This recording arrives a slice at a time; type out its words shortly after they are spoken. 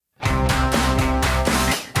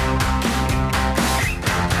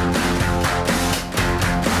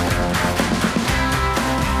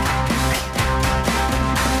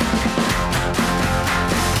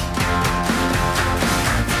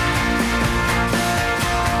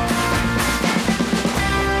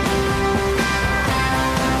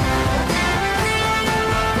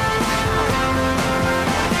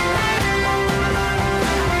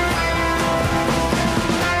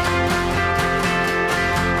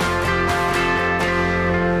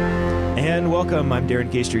welcome. I'm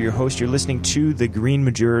Darren Geister, your host. You're listening to The Green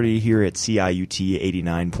Majority here at CIUT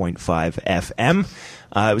 89.5 FM.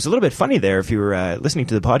 It was a little bit funny there. If you were listening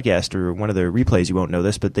to the podcast or one of the replays, you won't know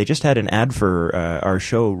this, but they just had an ad for our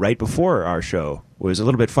show right before our show. It was a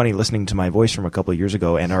little bit funny listening to my voice from a couple of years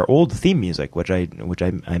ago and our old theme music, which I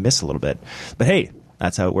miss a little bit. But hey,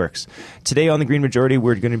 that's how it works. Today on The Green Majority,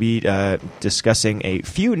 we're going to be discussing a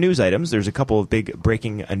few news items. There's a couple of big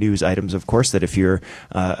breaking news items, of course, that if you're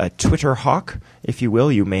a Twitter hawk, if you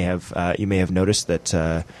will, you may have noticed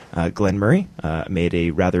that Glenn Murray made a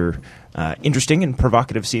rather interesting and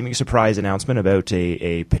provocative seeming surprise announcement about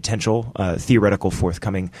a potential theoretical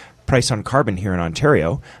forthcoming price on carbon here in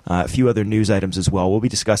Ontario. A few other news items as well we'll be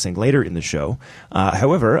discussing later in the show.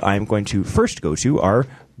 However, I'm going to first go to our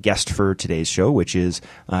guest for today's show, which is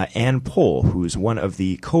Ann Pohl, who's one of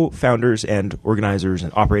the co-founders and organizers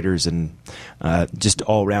and operators and just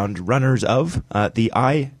all-round runners of the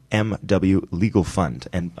IMW Legal Fund.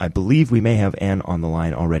 And I believe we may have Ann on the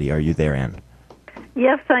line already. Are you there, Ann?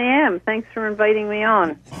 Yes, I am. Thanks for inviting me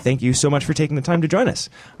on. Thank you so much for taking the time to join us.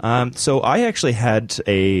 So I actually had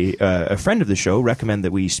a friend of the show recommend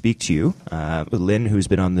that we speak to you, Lynn, who's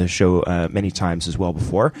been on the show many times as well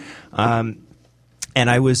before. And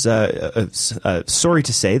I was sorry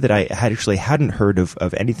to say that I hadn't heard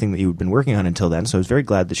of anything that you had been working on until then. So I was very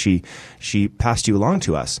glad that she passed you along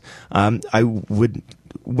to us.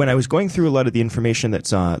 When I was going through a lot of the information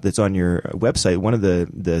that's on your website, one of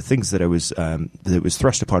the things that was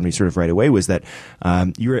thrust upon me sort of right away was that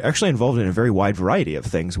you were actually involved in a very wide variety of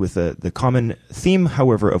things, with the common theme,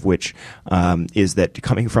 however, of which is that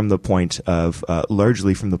coming from the point of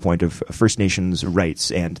largely from the point of First Nations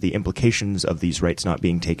rights and the implications of these rights not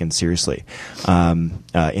being taken seriously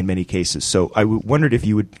in many cases. So I wondered if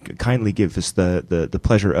you would kindly give us the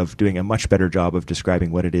pleasure of doing a much better job of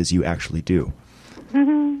describing what it is you actually do.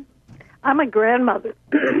 Mm-hmm. I'm a grandmother,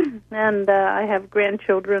 and I have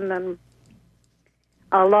grandchildren, and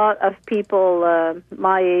a lot of people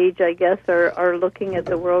my age, I guess, are looking at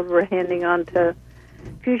the world we're handing on to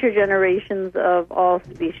future generations of all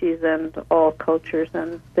species and all cultures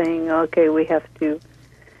and saying, okay, we have to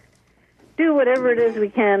do whatever it is we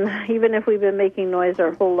can, even if we've been making noise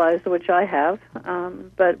our whole lives, which I have,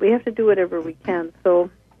 but we have to do whatever we can. So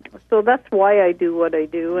that's why I do what I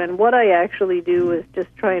do, and what I actually do is just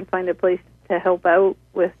try and find a place to help out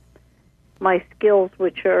with my skills,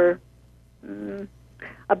 which are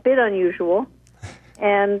a bit unusual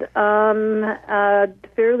and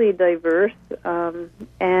fairly diverse, and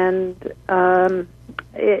in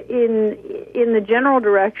the general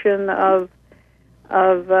direction of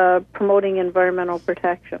promoting environmental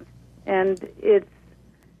protection, and it's,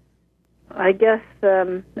 I guess,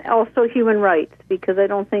 also human rights, because I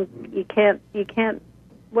don't think you can't,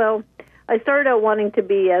 well, I started out wanting to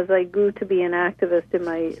be, as I grew to be an activist in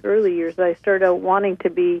my early years, I started out wanting to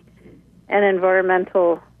be an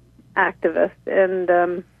environmental activist,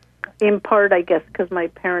 and in part, I guess, because my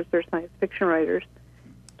parents are science fiction writers,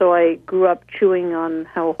 so I grew up chewing on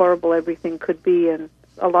how horrible everything could be, and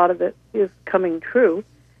a lot of it is coming true.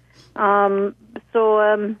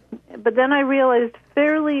 But then I realized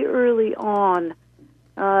fairly early on,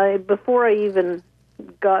 before I even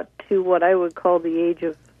got to what I would call the age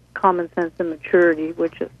of common sense and maturity,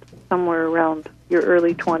 which is somewhere around your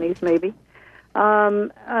early 20s maybe,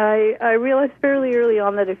 I realized fairly early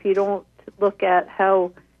on that if you don't look at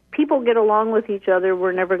how people get along with each other,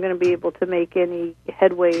 we're never going to be able to make any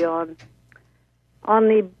headway on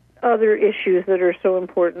the other issues that are so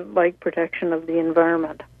important, like protection of the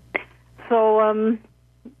environment. So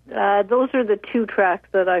those are the two tracks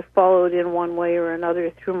that I followed in one way or another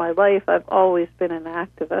through my life. I've always been an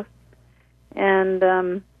activist. And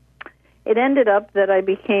it ended up that I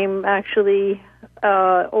became actually,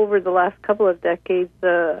 over the last couple of decades,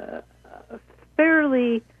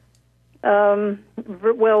 fairly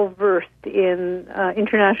well-versed in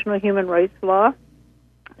international human rights law,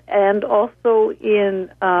 and also in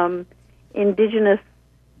Indigenous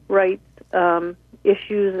rights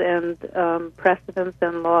issues and precedents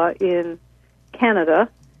and law in Canada,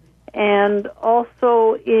 and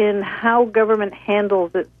also in how government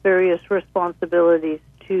handles its various responsibilities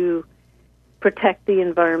to protect the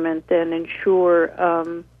environment and ensure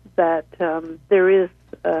that there is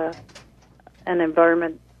an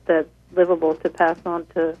environment that's livable to pass on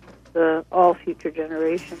to all future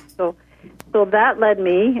generations. So that led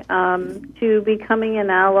me to becoming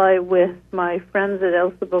an ally with my friends at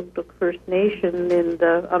Elsipogtog First Nation in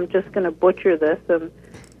the, I'm just going to butcher this, and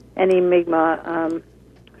any Mi'kmaq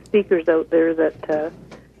speakers out there that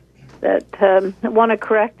want to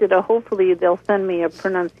correct it, hopefully they'll send me a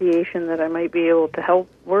pronunciation that I might be able to help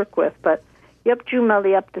work with. But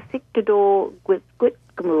Yupjumaliaptasiktido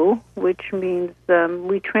Gwitgmu, which means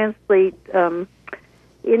we translate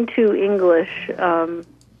into English,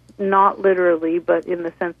 not literally, but in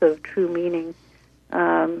the sense of true meaning,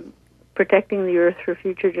 protecting the earth for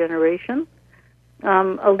future generations.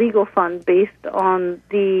 A legal fund based on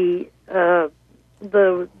the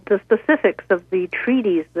specifics of the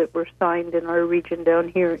treaties that were signed in our region down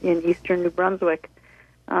here in eastern New Brunswick,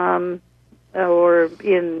 or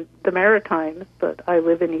in the Maritimes, but I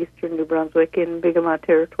live in eastern New Brunswick in Mi'kmaq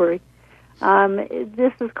territory.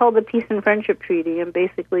 This is called the Peace and Friendship Treaty, and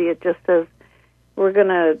basically it just says we're going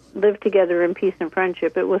to live together in peace and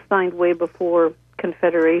friendship. It was signed way before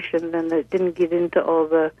Confederation, and it didn't get into all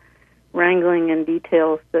the wrangling and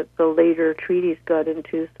details that the later treaties got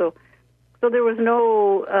into. So there was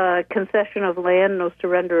no concession of land, no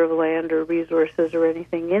surrender of land or resources or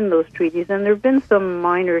anything in those treaties, and there have been some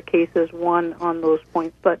minor cases won on those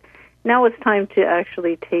points, but now it's time to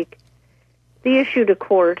actually take the issue to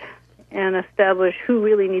court and establish who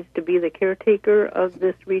really needs to be the caretaker of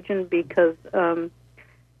this region, because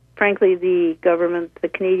frankly the governments, the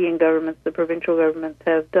Canadian governments, the provincial governments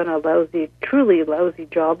have done a truly lousy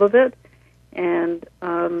job of it, and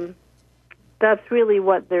that's really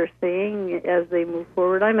what they're saying as they move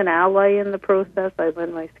forward. I'm an ally in the process. I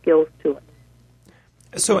lend my skills to it.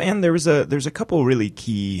 So, Anne, there's a couple really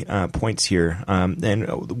key points here, and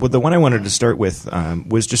the one I wanted to start with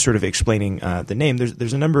was just sort of explaining the name.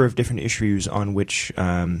 There's a number of different issues on which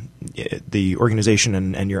the organization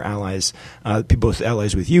and your allies, both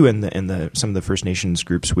allies with you and some of the First Nations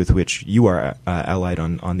groups with which you are allied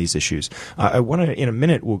on these issues. I want to, in a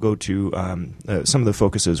minute, we'll go to some of the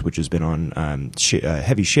focuses, which has been on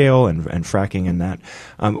heavy shale and fracking and that.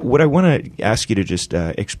 What I want to ask you to just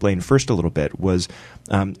explain first a little bit was,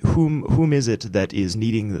 whom is it that is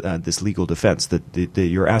needing this legal defense that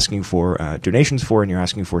you're asking for donations for, and you're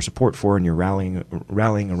asking for support for, and you're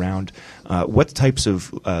rallying around? What types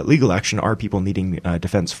of legal action are people needing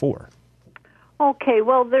defense for? Okay,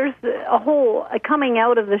 well, there's a whole coming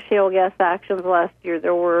out of the shale gas actions last year.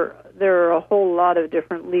 There are a whole lot of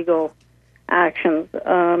different legal actions,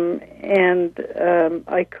 and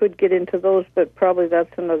I could get into those, but probably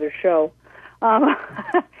that's another show.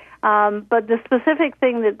 But the specific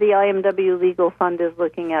thing that the IMW Legal Fund is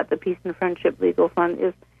looking at, the Peace and Friendship Legal Fund,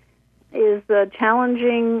 is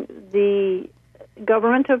challenging the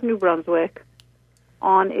government of New Brunswick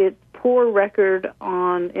on its poor record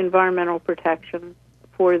on environmental protection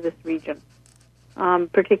for this region,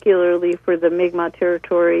 particularly for the Mi'kmaq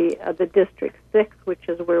territory, the District 6, which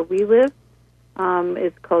is where we live.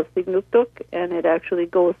 It's called Signuktuk, and it actually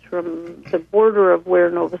goes from the border of where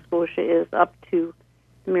Nova Scotia is up to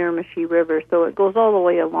the Miramichi River, so it goes all the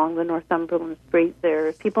way along the Northumberland Strait there.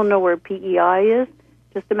 If people know where PEI is,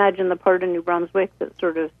 just imagine the part of New Brunswick that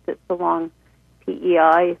sort of sits along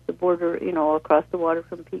PEI, the border, across the water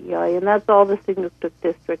from PEI, and that's all the Signuktuk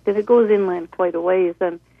district, and it goes inland quite a ways,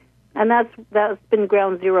 and that's been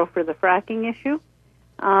ground zero for the fracking issue.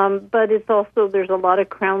 But it's also, there's a lot of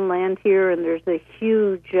Crown land here, and there's a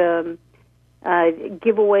huge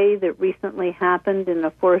giveaway that recently happened in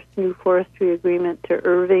a new forestry agreement to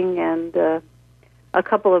Irving and a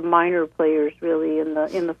couple of minor players really in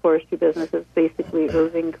the forestry business. It's basically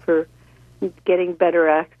Irving for getting better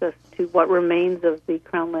access to what remains of the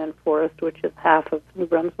Crown land forest, which is half of New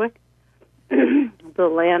Brunswick. The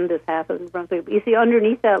land is half of New Brunswick. But you see,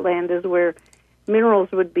 underneath that land is where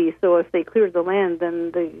minerals would be, so if they cleared the land,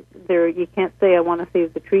 then you can't say I want to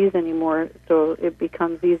save the trees anymore, so it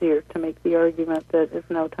becomes easier to make the argument that it's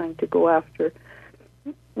now time to go after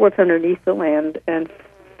what's underneath the land and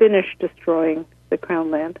finish destroying the Crown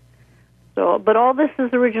land. So, but all this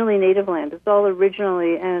is originally native land. It's all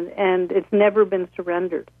originally, and it's never been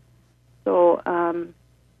surrendered. So,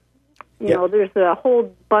 there's a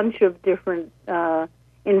whole bunch of different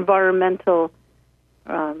environmental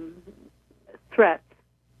threats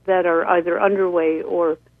that are either underway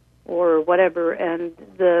or whatever, and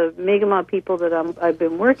the Mi'kmaq people that I've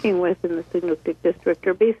been working with in the Signuktuk district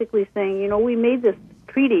are basically saying, we made this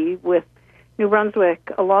treaty with New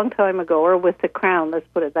Brunswick a long time ago, or with the Crown, let's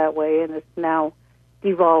put it that way, and it's now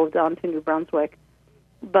devolved onto New Brunswick.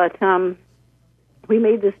 But we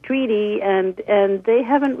made this treaty, and they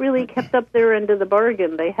haven't really kept up their end of the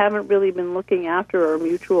bargain. They haven't really been looking after our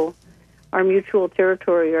mutual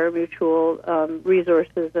territory, our mutual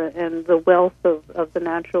resources, and the wealth of the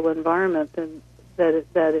natural environment and that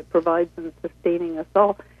it provides in sustaining us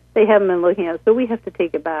all. They haven't been looking at it, so we have to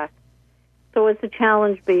take it back. So it's a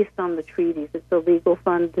challenge based on the treaties. It's a legal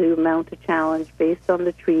fund to mount a challenge based on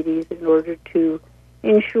the treaties in order to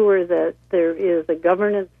ensure that there is a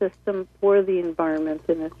governance system for the environment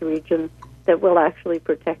in this region that will actually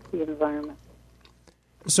protect the environment.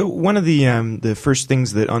 So one of the first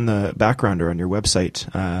things that on the backgrounder on your website,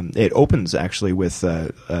 it opens actually with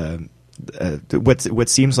what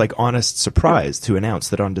seems like honest surprise to announce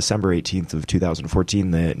that on December 18th of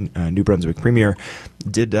 2014, the New Brunswick Premier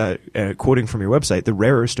did, quoting from your website, the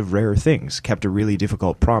rarest of rare things, kept a really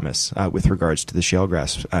difficult promise with regards to the shale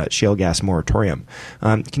gas moratorium.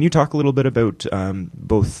 Can you talk a little bit about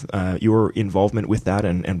both your involvement with that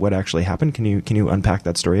and what actually happened? Can you unpack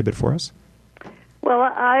that story a bit for us? Well,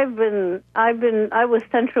 I was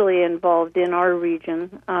centrally involved in our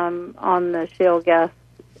region on the shale gas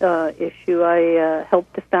issue. I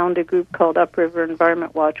helped to found a group called Upriver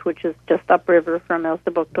Environment Watch, which is just upriver from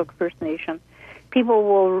Elsipogtog First Nation. People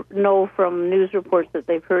will know from news reports that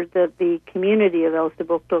they've heard that the community of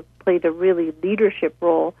Elsipogtog played a really leadership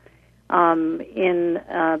role in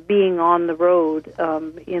being on the road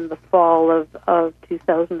in the fall of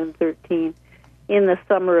 2013. In the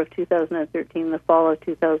summer of 2013, the fall of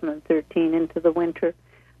 2013, into the winter,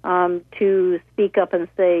 to speak up and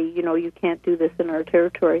say, you can't do this in our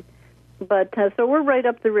territory. But so we're right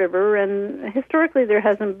up the river, and historically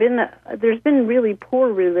there's been really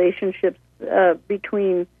poor relationships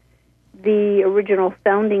between the original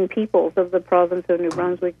founding peoples of the province of New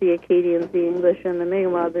Brunswick, the Acadians, the English, and the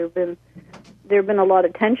Mi'kmaq. There have been a lot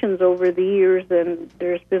of tensions over the years, and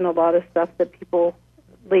there's been a lot of stuff that people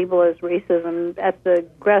label as racism at the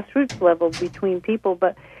grassroots level between people.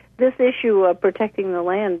 But this issue of protecting the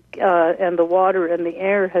land and the water and the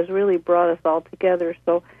air has really brought us all together.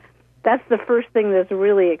 So that's the first thing that's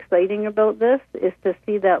really exciting about this, is to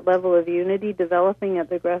see that level of unity developing at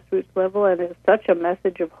the grassroots level, and it's such a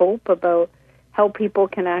message of hope about how people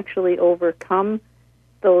can actually overcome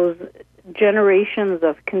those generations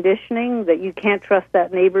of conditioning that you can't trust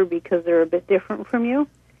that neighbor because they're a bit different from you.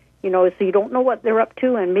 So you don't know what they're up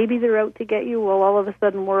to, and maybe they're out to get you. Well, all of a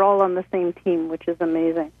sudden, we're all on the same team, which is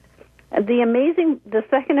amazing. And the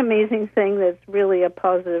second amazing thing that's really a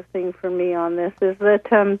positive thing for me on this is that,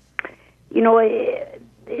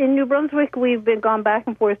 in New Brunswick, we've gone back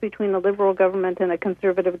and forth between a Liberal government and a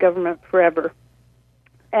Conservative government forever.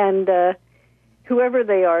 And whoever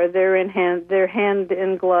they are, they're hand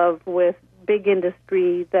in glove with big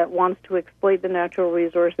industry that wants to exploit the natural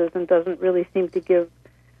resources and doesn't really seem to give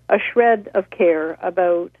a shred of care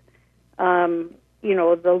about,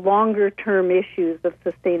 the longer-term issues of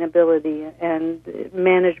sustainability and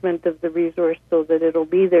management of the resource so that it'll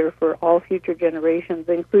be there for all future generations,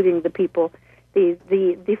 including the people,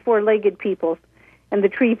 the four-legged peoples, and the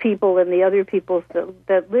tree people and the other peoples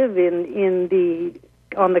that live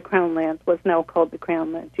on the Crown lands, what's now called the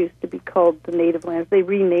Crown lands, used to be called the Native lands. They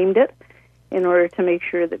renamed it in order to make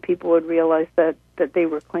sure that people would realize that they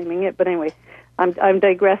were claiming it. But anyway, I'm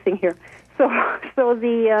digressing here. So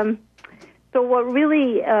what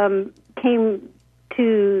really came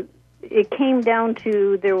down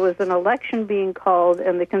to, there was an election being called,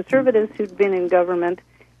 and the Conservatives who'd been in government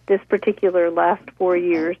this particular last 4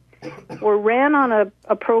 years ran on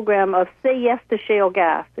a program of say yes to shale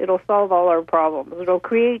gas. It'll solve all our problems. It'll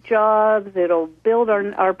create jobs. It'll build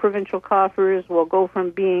our provincial coffers. We'll go from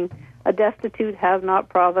being a destitute, have-not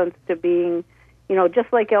province to being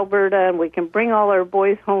just like Alberta, and we can bring all our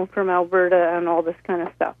boys home from Alberta and all this kind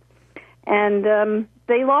of stuff. And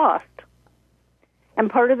they lost. And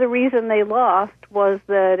part of the reason they lost was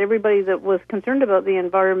that everybody that was concerned about the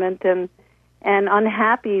environment and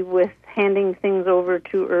unhappy with handing things over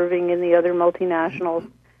to Irving and the other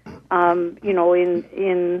multinationals,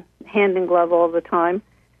 in hand in glove all the time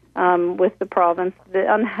with the province,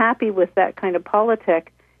 unhappy with that kind of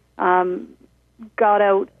politic, got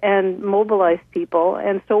out and mobilized people.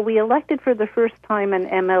 And so we elected for the first time an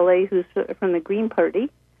MLA who's from the Green Party,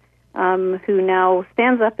 who now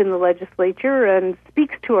stands up in the legislature and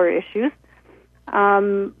speaks to our issues.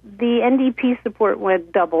 The NDP support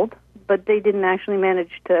went doubled, but they didn't actually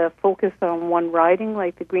manage to focus on one riding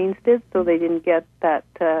like the Greens did, so they didn't get that.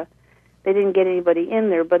 They didn't get anybody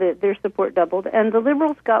in there, but their support doubled. And the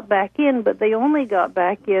Liberals got back in, but they only got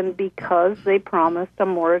back in because they promised a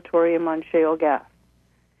moratorium on shale gas.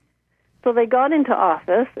 So they got into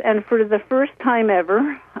office, and for the first time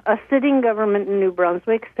ever, a sitting government in New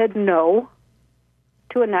Brunswick said no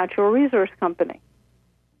to a natural resource company.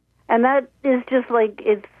 And that is just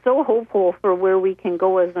it's so hopeful for where we can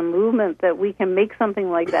go as a movement, that we can make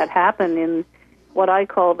something like that happen in what I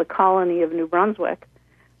call the colony of New Brunswick.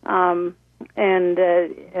 And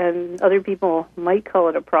other people might call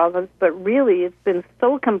it a province, but really it's been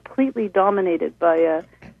so completely dominated by a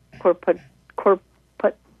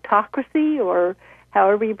corporatocracy, or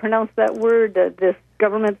however you pronounce that word, this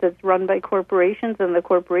government that's run by corporations, and the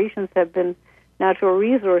corporations have been natural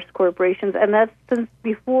resource corporations, and that's since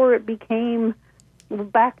before it became,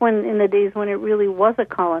 back when in the days when it really was a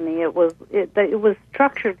colony. It was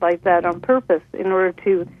structured like that on purpose in order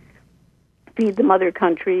to feed the mother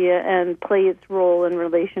country and play its role in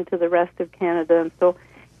relation to the rest of Canada. And so,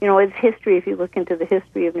 its history, if you look into the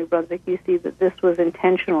history of New Brunswick, you see that this was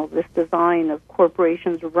intentional. This design of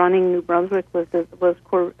corporations running New Brunswick was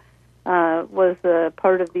part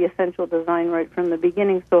of the essential design right from the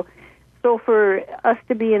beginning. So for us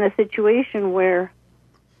to be in a situation where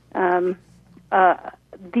the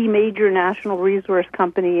major national resource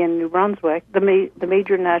company in New Brunswick, the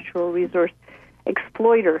major natural resource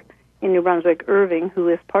exploiter in New Brunswick, Irving, who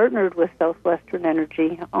is partnered with Southwestern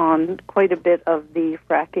Energy on quite a bit of the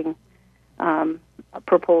fracking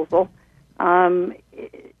proposal,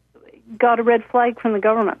 got a red flag from the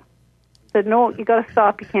government. Said, no, you got to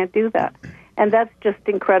stop, you can't do that. And that's just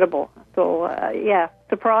incredible. So,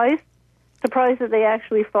 surprised that they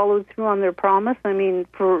actually followed through on their promise. I mean,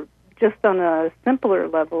 for just on a simpler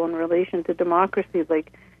level in relation to democracy,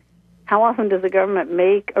 like, how often does the government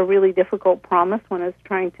make a really difficult promise when it's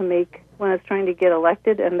trying to get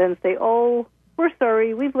elected, and then say, "Oh, we're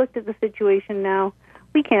sorry, we've looked at the situation now,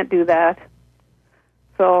 we can't do that."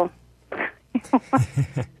 So,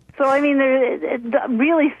 so I mean,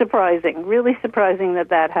 really surprising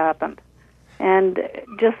that happened, and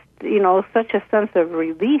just such a sense of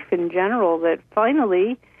relief in general that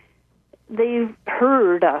finally they've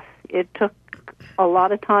heard us. It took a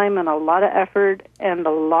lot of time and a lot of effort and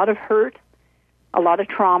a lot of hurt, a lot of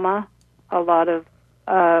trauma, a lot of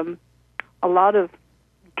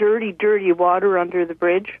dirty water under the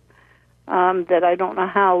bridge, that I don't know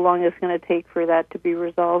how long it's going to take for that to be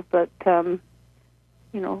resolved. But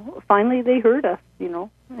finally they heard us,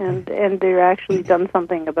 and they're actually done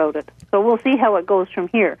something about it. So we'll see how it goes from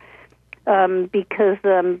here, because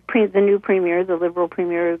the new premier, the Liberal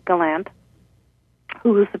Premier Gallant,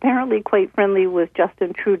 who's apparently quite friendly with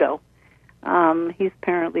Justin Trudeau. He's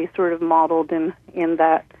apparently sort of modeled in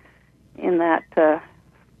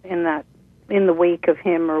the wake of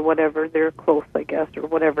him or whatever. They're close, I guess, or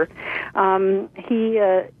whatever. He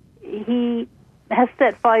has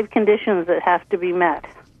set 5 conditions that have to be met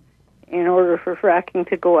in order for fracking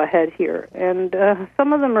to go ahead here, and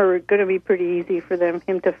some of them are going to be pretty easy for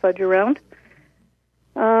him to fudge around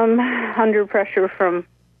under pressure from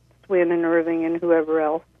Swin and Irving and whoever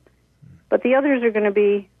else. But the others are going to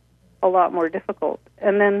be a lot more difficult.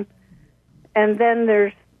 And then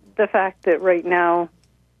there's the fact that right now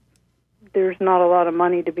there's not a lot of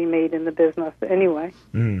money to be made in the business anyway.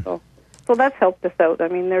 So that's helped us out. I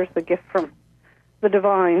mean, there's the gift from the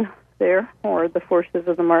divine there, or the forces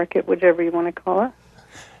of the market, whichever you want to call it.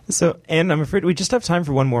 So, Anne, I'm afraid we just have time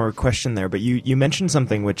for one more question there, but you mentioned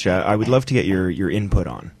something which I would love to get your input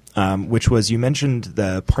on. Which was, you mentioned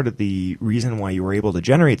the part of the reason why you were able to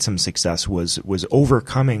generate some success was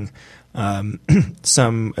overcoming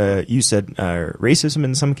some, you said, racism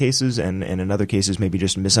in some cases, and in other cases maybe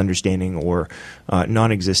just misunderstanding or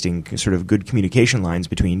non-existing sort of good communication lines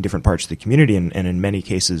between different parts of the community, and in many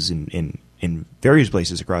cases in various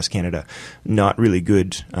places across Canada, not really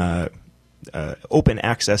good open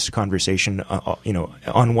access conversation,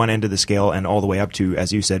 on one end of the scale, and all the way up to,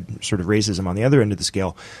 as you said, sort of racism on the other end of the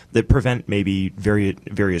scale, that prevent maybe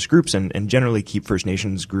various groups and generally keep First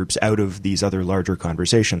Nations groups out of these other larger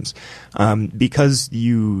conversations. Because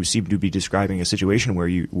you seem to be describing a situation where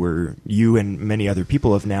you and many other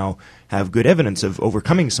people have good evidence of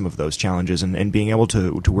overcoming some of those challenges and being able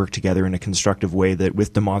to work together in a constructive way that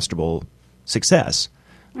with demonstrable success.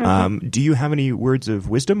 Mm-hmm. Do you have any words of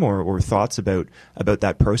wisdom or thoughts about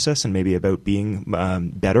that process, and maybe about being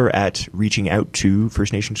better at reaching out to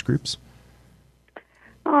First Nations groups?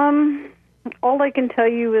 All I can tell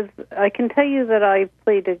you is that I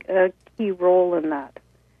played a key role in that,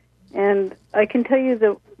 and I can tell you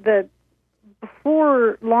that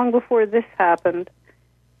long before this happened,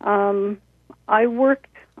 I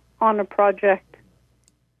worked on a project.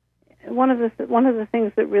 One of the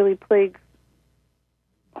things that really plagues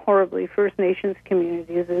horribly First Nations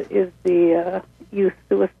communities is the youth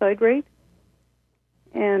suicide rate,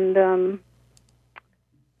 and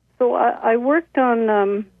so I worked on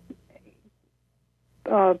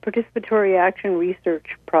a participatory action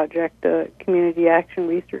research project, a community action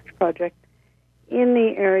research project in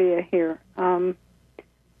the area here,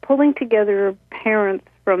 pulling together parents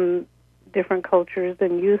from different cultures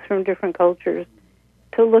and youth from different cultures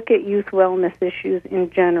to look at youth wellness issues in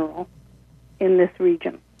general in this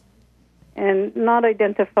region, and not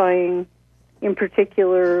identifying in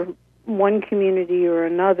particular one community or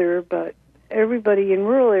another, but everybody in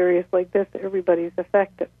rural areas like this, everybody's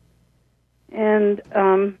affected. And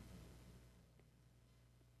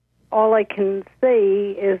all I can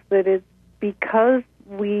say is that it's because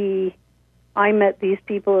I met these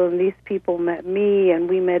people and these people met me and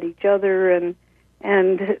we met each other and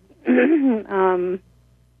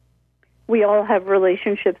we all have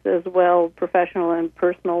relationships as well, professional and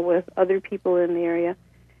personal, with other people in the area.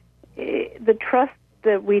 The trust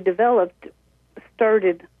that we developed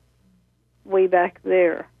started way back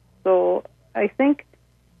there. So I think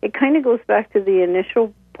it kind of goes back to the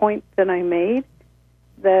initial point that I made,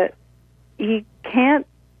 that you can't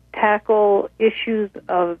tackle issues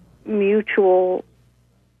of mutual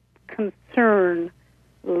concern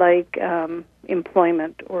like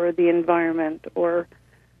employment or the environment or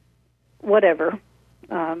whatever,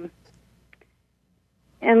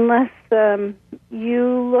 unless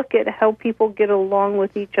you look at how people get along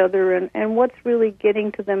with each other and what's really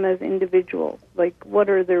getting to them as individuals. Like, what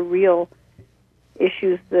are their real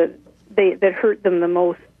issues that hurt them the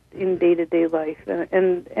most in day-to-day life.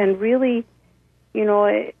 And really, you know,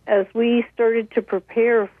 as we started to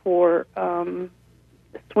prepare for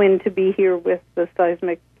SWIN to be here with the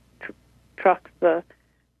seismic trucks to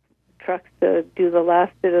do the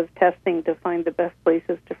last bit of testing to find the best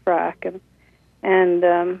places to frack. And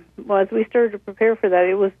as we started to prepare for that,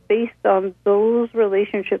 it was based on those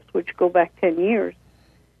relationships which go back 10 years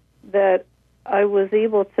that I was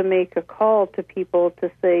able to make a call to people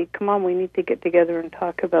to say, come on, we need to get together and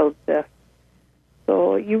talk about this.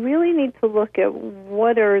 So you really need to look at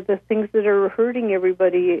what are the things that are hurting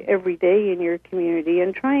everybody every day in your community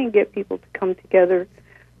and try and get people to come together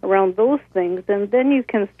around those things, and then you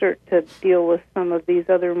can start to deal with some of these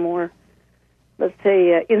other more, let's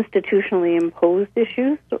say, institutionally imposed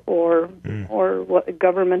issues or what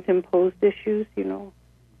government-imposed issues. You know,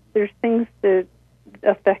 there's things that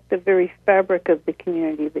affect the very fabric of the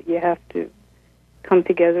community that you have to come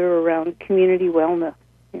together around community wellness,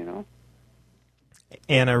 you know.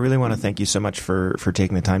 Anne, I really want to thank you so much for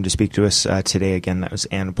taking the time to speak to us today. Again, that was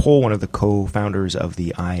Anne Pohl, one of the co-founders of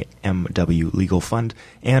the IMW Legal Fund.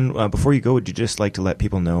 Anne, before you go, would you just like to let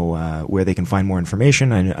people know where they can find more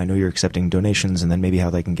information? I know you're accepting donations, and then maybe how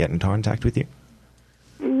they can get in contact with you.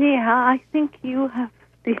 Yeah, I think you have.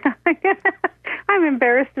 I'm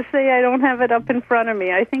embarrassed to say I don't have it up in front of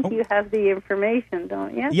me. I think you have the information,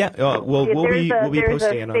 don't you? Yeah, we'll be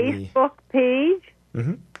posting it on the Facebook page.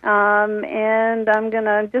 Mm-hmm. And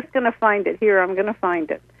I'm just gonna find it here. I'm gonna find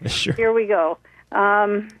it. Sure. Here we go.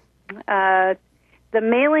 The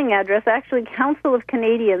mailing address. Actually, Council of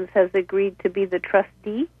Canadians has agreed to be the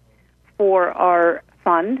trustee for our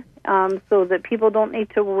fund, so that people don't need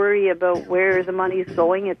to worry about where the money's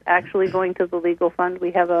going. It's actually going to the legal fund.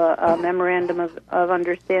 We have a memorandum of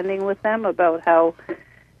understanding with them about how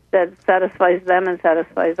that satisfies them and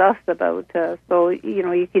satisfies us about. So, you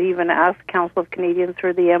know, you could even ask Council of Canadians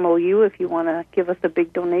for the MOU if you want to give us a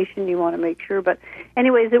big donation. You want to make sure. But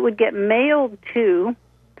anyways, it would get mailed to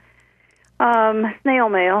snail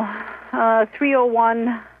mail,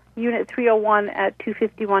 301, Unit 301 at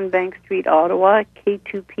 251 Bank Street, Ottawa,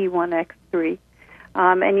 K2P1X3.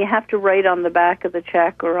 And you have to write on the back of the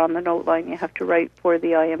check or on the note line, you have to write for the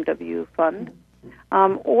IMW Fund.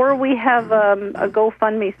 Or we have a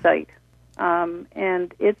GoFundMe site,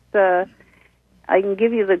 and it's I can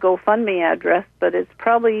give you the GoFundMe address, but it's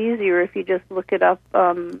probably easier if you just look it up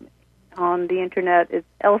on the internet. It's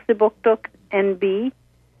Elsibuktuk NB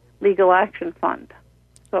Legal Action Fund.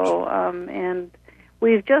 So, and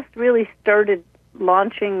we've just really started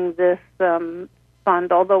launching this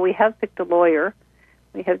fund, although we have picked a lawyer.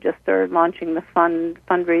 We have just started launching the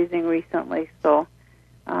fundraising recently, so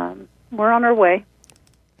we're on our way.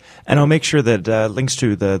 And I'll make sure that links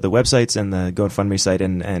to the websites and the GoFundMe site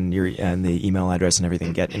and the email address and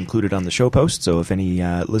everything get included on the show post. So if any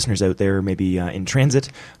listeners out there maybe in transit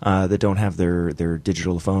that don't have their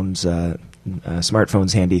digital phones,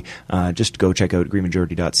 smartphones handy, just go check out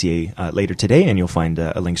greenmajority.ca later today, and you'll find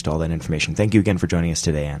links to all that information. Thank you again for joining us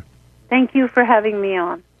today, Anne. Thank you for having me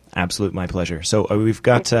on. Absolute, my pleasure. So we've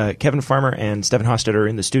got Kevin Farmer and Stefan Hostetter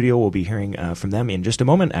in the studio. We'll be hearing from them in just a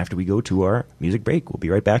moment after we go to our music break. We'll be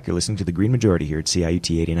right back. You're listening to The Green Majority here at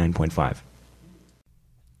CIUT 89.5.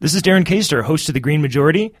 This is Darren Kaister, host of The Green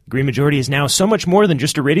Majority. The Green Majority is now so much more than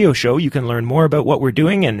just a radio show. You can learn more about what we're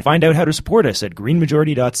doing and find out how to support us at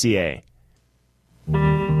greenmajority.ca.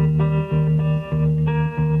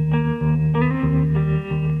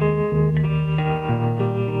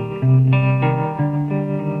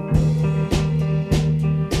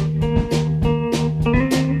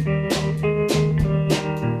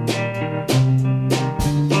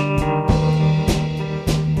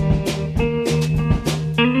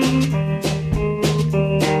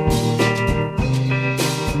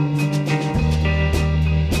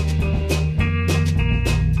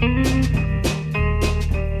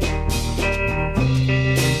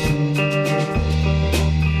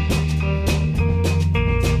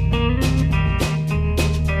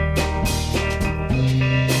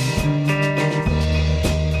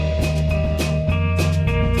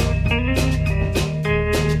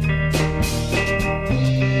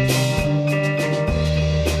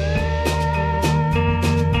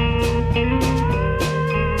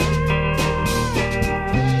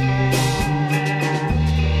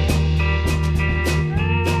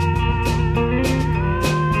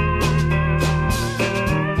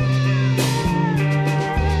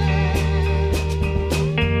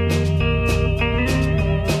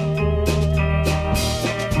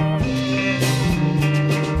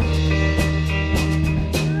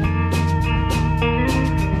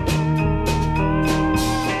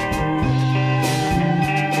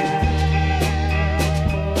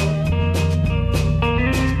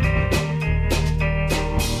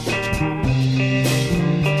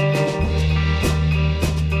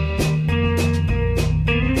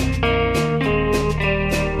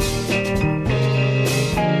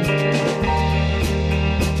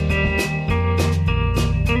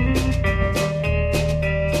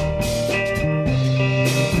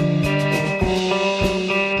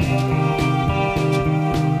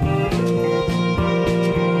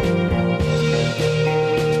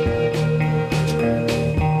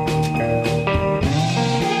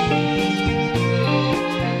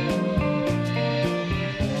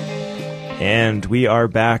 And we are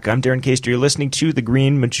back. I'm Darren Caster. You're listening to The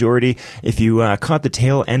Green Majority. If you caught the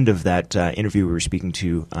tail end of that interview, we were speaking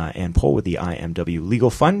to Ann Pohl with the IMW Legal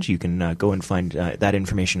Fund. You can go and find that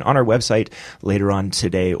information on our website later on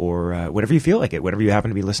today or whenever you feel like it, whenever you happen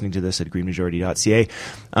to be listening to this at greenmajority.ca.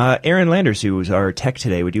 Aaron Landers, who was our tech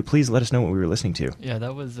today, would you please let us know what we were listening to? Yeah,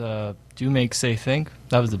 that was Do Make Say Think.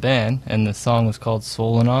 That was the band, and the song was called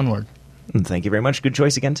Soul and Onward. Thank you very much. Good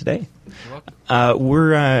choice again today. You're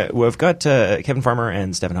welcome. We've got Kevin Farmer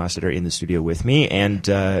and Stefan Hostetter in the studio with me, and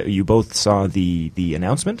you both saw the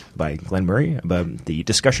announcement by Glenn Murray about the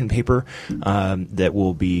discussion paper that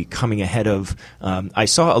will be coming ahead of. I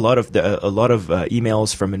saw a lot of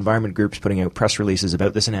emails from environment groups putting out press releases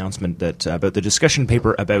about this announcement that about the discussion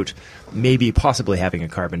paper about maybe possibly having a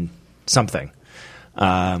carbon something.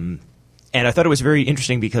 And I thought it was very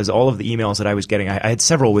interesting because all of the emails that I was getting, I had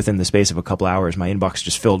several within the space of a couple hours. My inbox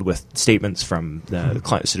just filled with statements from the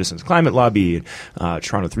Citizens Climate Lobby,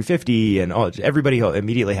 Toronto 350, and everybody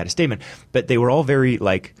immediately had a statement. But they were all very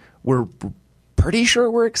we're pretty sure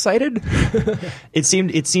we're excited. It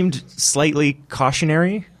seemed slightly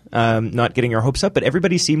cautionary, not getting our hopes up, but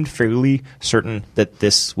everybody seemed fairly certain that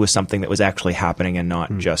this was something that was actually happening and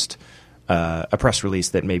not just a press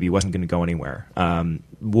release that maybe wasn't going to go anywhere.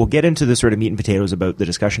 We'll get into the sort of meat and potatoes about the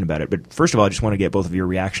discussion about it, but first of all, I just want to get both of your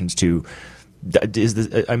reactions to.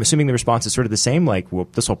 I'm assuming the response is sort of the same. Well,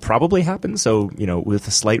 this will probably happen. So, with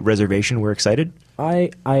a slight reservation, we're excited.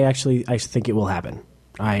 I think it will happen.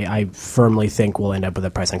 I firmly think we'll end up with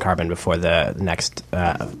a price on carbon before the next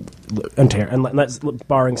Ontario, and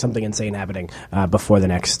barring something insane happening before the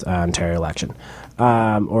next Ontario election,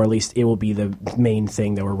 or at least it will be the main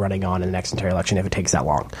thing that we're running on in the next Ontario election if it takes that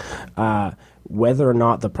long. Whether or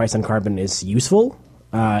not the price on carbon is useful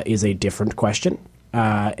is a different question,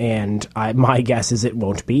 and my guess is it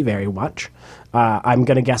won't be very much. I'm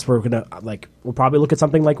going to guess we'll probably look at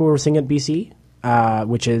something like what we're seeing at BC.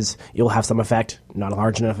 Which is you'll have some effect, not a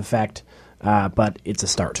large enough effect, but it's a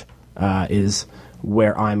start. Is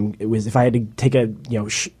where if I had to take a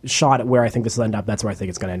shot at where I think this will end up, that's where I think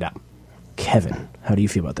it's going to end up. Kevin, how do you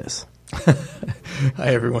feel about this?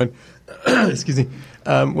 Hi everyone. Excuse me.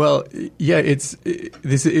 Well, yeah, it's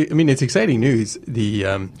exciting news.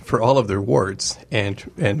 For all of their wards, and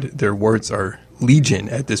their wards are legion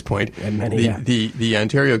at this point. And many, the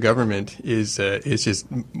Ontario government is just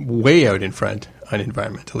way out in front on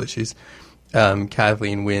environmental issues.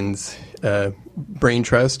 Kathleen Wynne's Brain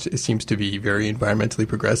Trust seems to be very environmentally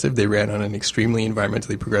progressive. They ran on an extremely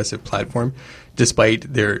environmentally progressive platform,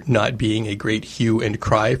 despite there not being a great hue and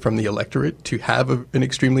cry from the electorate to have an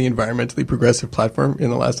extremely environmentally progressive platform in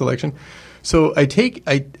the last election. So I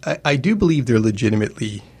do believe they're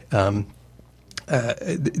legitimately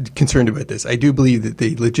concerned about this. I do believe that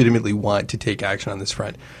they legitimately want to take action on this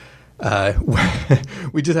front.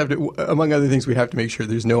 We just have to, among other things, we have to make sure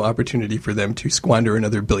there's no opportunity for them to squander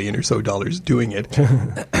another $1 billion or so doing it.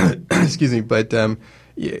 Excuse me, but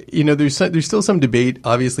there's still some debate.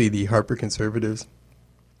 Obviously, the Harper Conservatives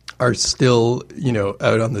are still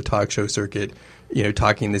out on the talk show circuit,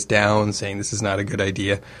 talking this down, saying this is not a good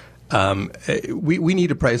idea. We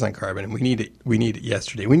need a price on carbon, and we need it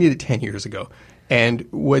yesterday. We need it 10 years ago. And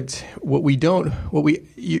you're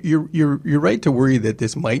right to worry that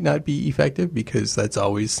this might not be effective, because that's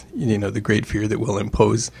always the great fear that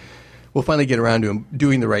we'll finally get around to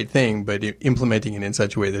doing the right thing, but implementing it in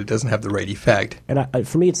such a way that it doesn't have the right effect. And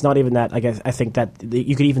for me, it's not even that. I think that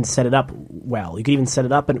you could even set it up well. You could even set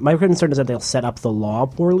it up, and my concern is that they'll set up the law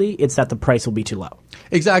poorly. It's that the price will be too low.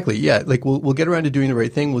 Exactly. Yeah. We'll get around to doing the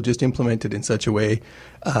right thing. We'll just implement it in such a way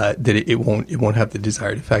that it won't have the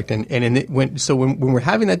desired effect. And when we're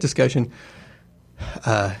having that discussion,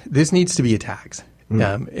 this needs to be a tax.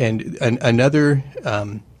 And another.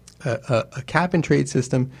 A cap and trade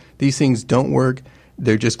system. These things don't work.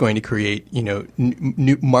 They're just going to create,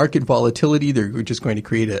 new market volatility. They're just going to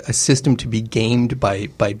create a system to be gamed by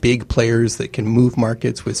big players that can move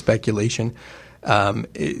markets with speculation. A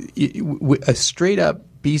straight up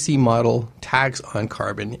BC model tax on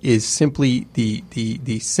carbon is simply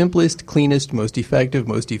the simplest, cleanest, most effective,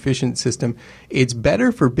 most efficient system. It's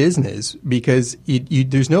better for business because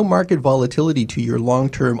there's no market volatility to your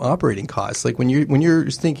long-term operating costs. Like when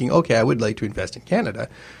you're thinking, okay, I would like to invest in Canada,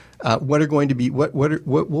 what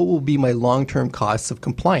will be my long-term costs of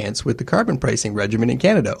compliance with the carbon pricing regimen in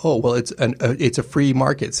Canada? Oh, well, it's a free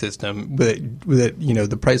market system, but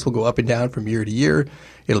the price will go up and down from year to year.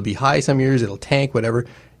 It'll be high some years, it'll tank, whatever.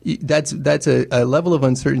 That's a level of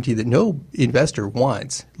uncertainty that no investor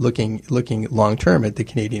wants looking long-term at the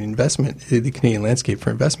Canadian landscape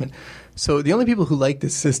for investment. So the only people who like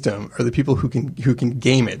this system are the people who can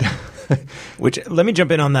game it. Which, let me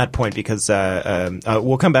jump in on that point because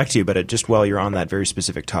we'll come back to you, but just while you're on that very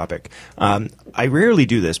specific topic. I rarely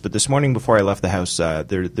do this, but this morning before I left the house,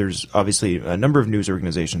 there's obviously a number of news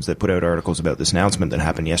organizations that put out articles about this announcement that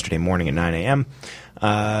happened yesterday morning at 9 a.m.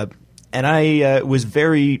 And I was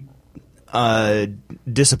very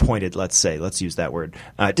disappointed, let's use that word,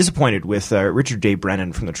 disappointed with Richard J.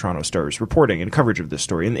 Brennan from the Toronto Star's reporting and coverage of this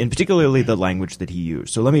story, and particularly the language that he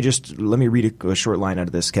used. So let me read a short line out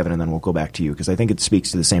of this, Kevin, and then we'll go back to you, because I think it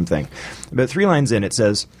speaks to the same thing. About 3 lines in, it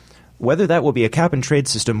says, whether that will be a cap-and-trade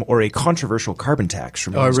system or a controversial carbon tax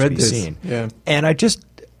remains to be seen. Yeah. And I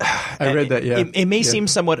read that, yeah. It may seem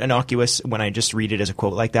somewhat innocuous when I just read it as a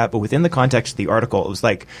quote like that, but within the context of the article, it was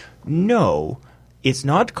like, no, it's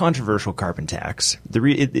not controversial carbon tax.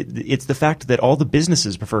 It's the fact that all the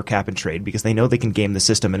businesses prefer cap and trade because they know they can game the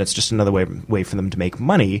system, and it's just another way for them to make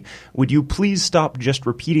money. Would you please stop just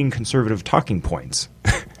repeating conservative talking points?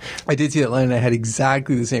 I did see that line, and I had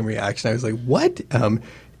exactly the same reaction. I was like, what?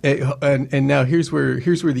 And now here's where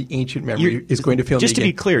the ancient memory is going to fail me Just to again.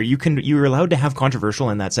 be clear, you're allowed to have controversial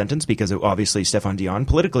in that sentence because obviously Stéphane Dion,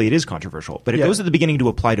 politically it is controversial, but it goes at the beginning to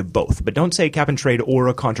apply to both. But don't say cap and trade or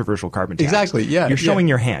a controversial carbon tax. Exactly, yeah. You're showing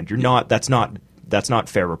your hand. You're not. That's not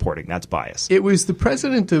fair reporting. That's bias. It was the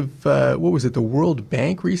president of, the World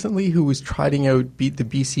Bank recently who was trotting out the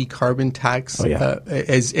BC carbon tax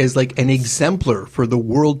as like an exemplar for the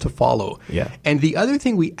world to follow. Yeah. And the other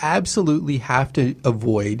thing we absolutely have to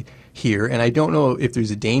avoid here, and I don't know if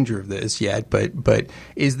there's a danger of this yet, but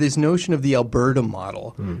is this notion of the Alberta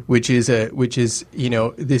model, which is this.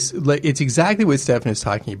 It's exactly what Stefan is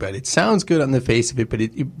talking about. It sounds good on the face of it,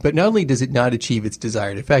 but not only does it not achieve its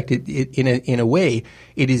desired effect, in a way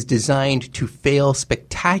it is designed to fail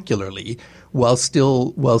spectacularly while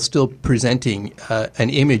still presenting an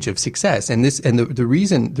image of success. And the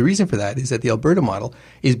reason for that is that the Alberta model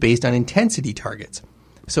is based on intensity targets.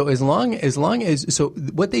 So as long as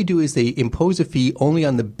what they do is they impose a fee only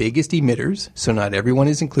on the biggest emitters, so not everyone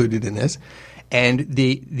is included in this, and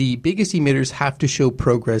the biggest emitters have to show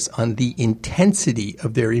progress on the intensity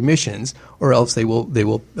of their emissions, or else they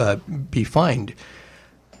will be fined.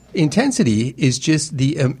 Intensity is just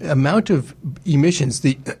the amount of emissions,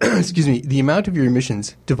 the amount of your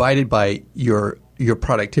emissions divided by your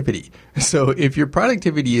productivity. So if your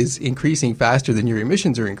productivity is increasing faster than your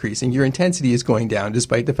emissions are increasing, your intensity is going down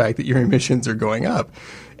despite the fact that your emissions are going up.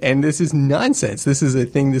 And this is nonsense. This is a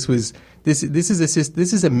thing. This is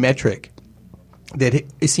a metric that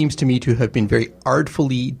it seems to me to have been very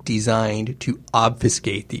artfully designed to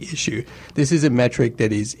obfuscate the issue. This is a metric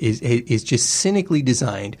that is just cynically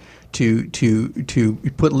designed to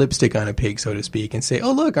put lipstick on a pig, so to speak, and say,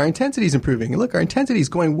 oh, look, our intensity is improving. Look, our intensity is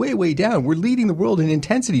going way, way down. We're leading the world in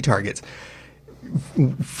intensity targets.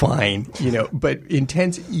 Fine, but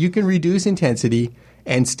you can reduce intensity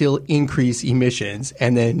and still increase emissions,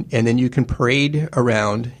 and then you can parade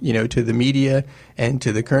around, to the media and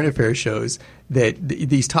to the current affairs shows that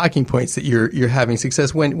these talking points that you're having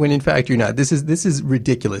success when in fact you're not. This is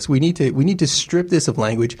ridiculous. We need to strip this of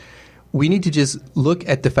language. We need to just look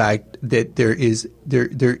at the fact that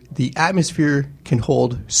the atmosphere can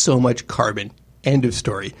hold so much carbon. End of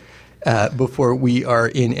story. Before we are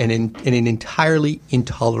in an entirely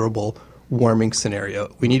intolerable warming scenario.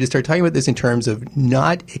 We need to start talking about this in terms of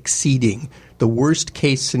not exceeding the worst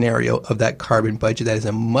case scenario of that carbon budget. That is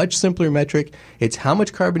a much simpler metric. It's how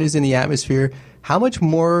much carbon is in the atmosphere. How much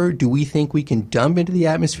more do we think we can dump into the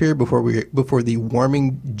atmosphere before the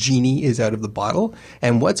warming genie is out of the bottle?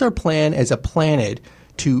 And what's our plan as a planet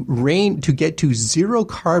to get to zero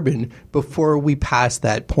carbon before we pass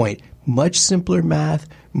that point? Much simpler math,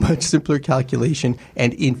 much simpler calculation,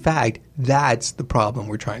 and in fact, that's the problem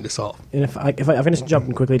we're trying to solve. And if I can just jump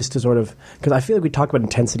in quickly, just to sort of, because I feel like we talk about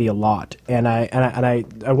intensity a lot, and I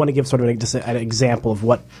want to give sort of an example of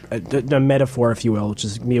what a metaphor, if you will, which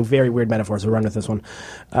is a very weird metaphor. So run with this one.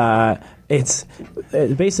 It's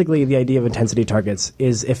basically the idea of intensity targets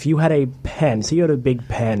is if you had a pen, so you had a big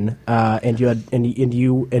pen, and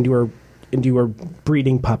you were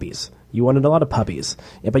breeding puppies. You wanted a lot of puppies,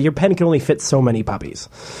 but your pen can only fit so many puppies,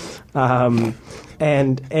 and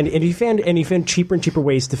you found cheaper and cheaper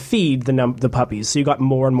ways to feed the puppies. So you got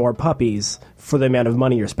more and more puppies for the amount of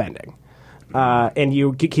money you're spending, and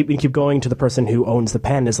you keep going to the person who owns the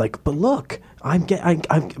pen is like, but look,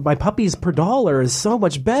 my puppies per dollar is so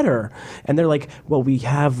much better, and they're like, well, we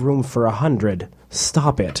have room for 100.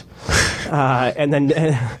 Stop it, and then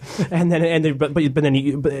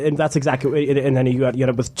that's exactly, and then you end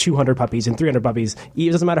up with 200 puppies and 300 puppies.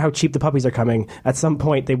 It doesn't matter how cheap the puppies are coming. At some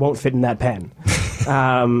point, they won't fit in that pen.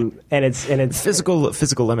 and it's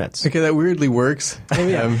Physical limits. Okay, that weirdly works. I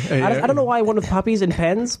don't know why I went with puppies and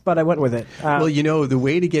pens, but I went with it. Well, the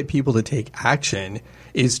way to get people to take action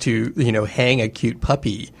is to, hang a cute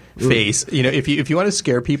puppy face. If you want to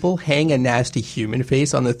scare people, hang a nasty human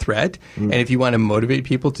face on the threat. And if you want to motivate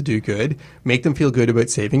people to do good, make them feel good about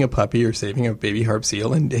saving a puppy or saving a baby harp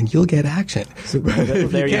seal, and you'll get action. So,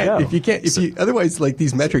 there you go. Otherwise, like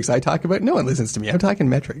these metrics I talk about, no one listens to me. I'm talking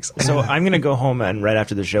metrics. So I'm going to go home and right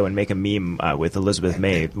after the show and make a meme with Elizabeth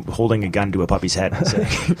May holding a gun to a puppy's head and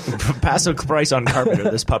saying, "Pass a price on carbon,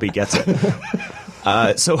 or this puppy gets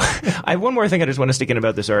it." So I have one more thing I just want to stick in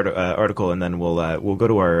about this article, and then we'll go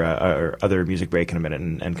to our other music break in a minute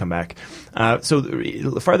and come back. So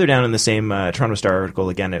farther down in the same Toronto Star article,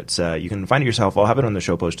 again, it's you can find it yourself. I'll have it on the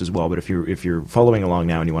show post as well. But if you're following along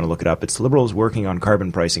now and you want to look it up, it's Liberals working on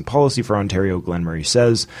carbon pricing policy for Ontario. Glenn Murray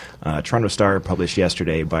says. Toronto Star published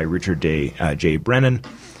yesterday by Richard J. Brennan,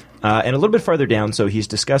 and a little bit farther down, so he's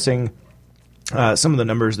discussing. Some of the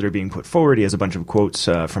numbers that are being put forward. He has a bunch of quotes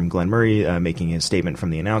from Glenn Murray making his statement from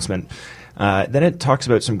the announcement. Then it talks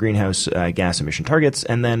about some greenhouse gas emission targets,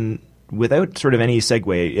 and then without sort of any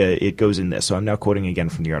segue, it goes in this. So I'm now quoting again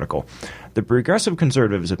from the article. The progressive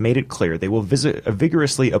Conservatives have made it clear they will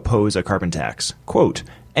vigorously oppose a carbon tax. Quote,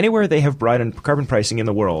 anywhere they have broadened carbon pricing in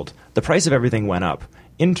the world, the price of everything went up.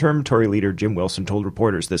 Interim Tory leader Jim Wilson told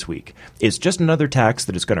reporters this week, it's just another tax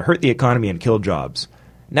that is going to hurt the economy and kill jobs.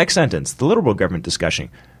 Next sentence, the Liberal government discussion.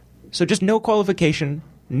 So just no qualification,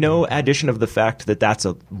 no addition of the fact that that's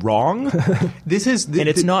wrong. And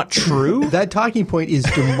it's not true. That talking point is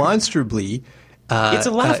demonstrably... it's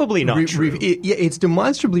laughably not true. It's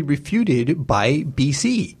demonstrably refuted by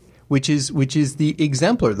BC, which is the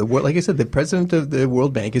exemplar. Like I said, the president of the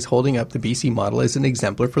World Bank is holding up the BC model as an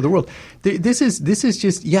exemplar for the world. This is just this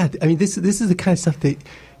is the kind of stuff that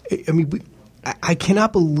I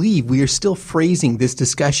cannot believe we are still phrasing this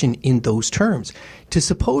discussion in those terms. To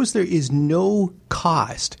suppose there is no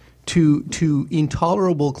cost to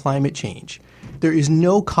intolerable climate change, there is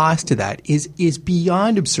no cost to that is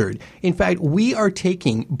beyond absurd. In fact, we are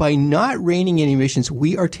taking, by not reining in emissions,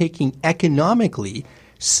 we are taking economically,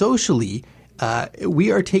 socially,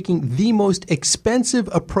 we are taking the most expensive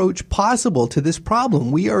approach possible to this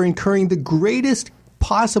problem. We are incurring the greatest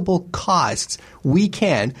possible costs we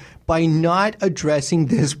can by not addressing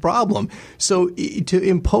this problem. So to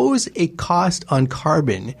impose a cost on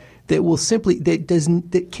carbon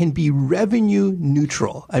that can be revenue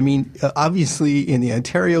neutral. I mean, obviously in the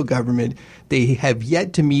Ontario government, they have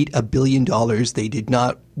yet to meet $1 billion they did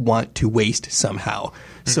not want to waste somehow.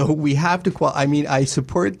 So we have to I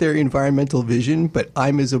support their environmental vision, but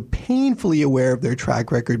I'm as painfully aware of their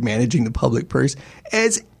track record managing the public purse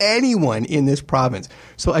as anyone in this province.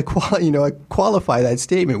 So I qualify that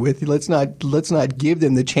statement with let's not give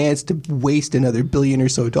them the chance to waste another $1 billion or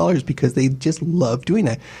so because they just love doing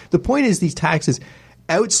that. The point is these taxes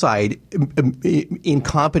outside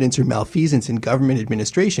incompetence or malfeasance in government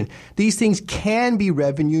administration, these things can be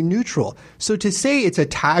revenue neutral. So to say it's a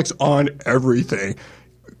tax on everything,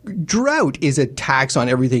 drought is a tax on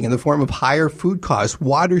everything in the form of higher food costs,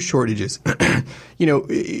 water shortages.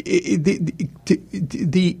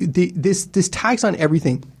 This tax on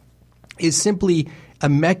everything is simply a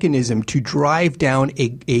mechanism to drive down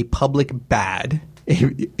a public bad,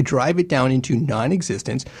 drive it down into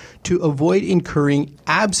non-existence to avoid incurring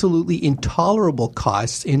absolutely intolerable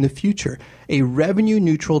costs in the future. A revenue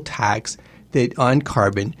neutral tax on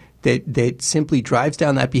carbon that simply drives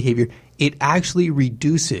down that behavior. It actually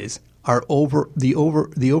reduces the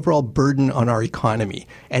overall burden on our economy,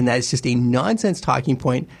 and that's just a nonsense talking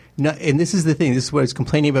point. And this is the thing. This is what I was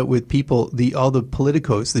complaining about with people, all the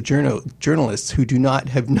politicos, the journalists who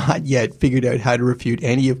have not yet figured out how to refute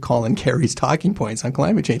any of Colin Kerry's talking points on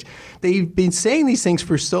climate change. They've been saying these things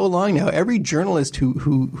for so long now. Every journalist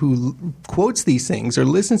who quotes these things or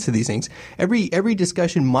listens to these things, every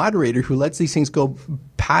discussion moderator who lets these things go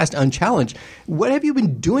past unchallenged. What have you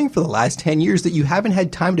been doing for the last 10 years that you haven't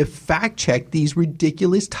had time to fact check these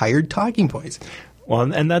ridiculous, tired talking points?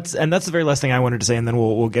 Well, and that's the very last thing I wanted to say, and then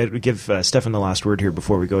we'll give Stefan the last word here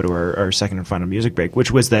before we go to our second and final music break,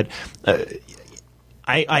 which was that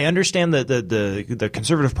I understand the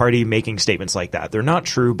Conservative Party making statements like that. They're not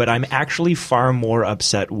true, but I'm actually far more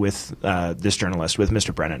upset with this journalist, with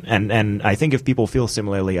Mr. Brennan. And I think if people feel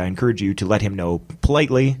similarly, I encourage you to let him know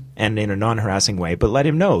politely and in a non-harassing way, but let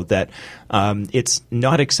him know that it's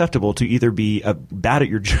not acceptable to either be bad at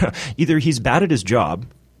your job, either he's bad at his job,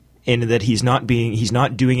 in that he's not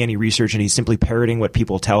doing any research and he's simply parroting what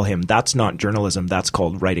people tell him. That's not journalism. That's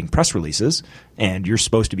called writing press releases, and you're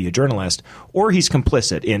supposed to be a journalist. Or he's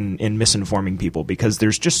complicit in misinforming people, because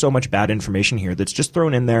there's just so much bad information here that's just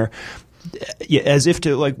thrown in there as if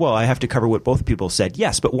to, like, well, I have to cover what both people said.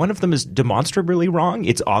 Yes, but one of them is demonstrably wrong.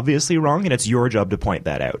 It's obviously wrong, and it's your job to point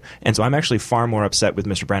that out. And so I'm actually far more upset with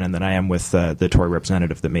Mr. Brennan than I am with the Tory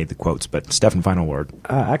representative that made the quotes. But Stefan, final word.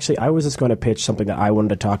 Actually, I was just going to pitch something that I wanted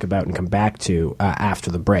to talk about and come back to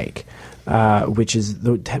after the break, which is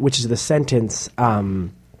the sentence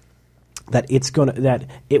that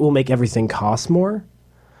it will make everything cost more,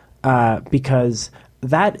 because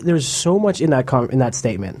there's so much in that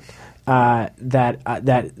statement. That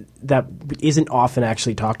isn't often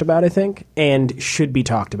actually talked about, I think, and should be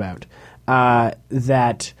talked about. My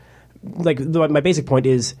basic point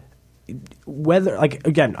is whether, like,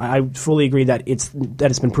 again, I fully agree that it's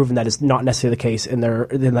been proven that it's not necessarily the case, and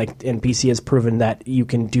PC has proven that you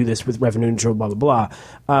can do this with revenue neutral, blah blah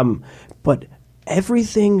blah. But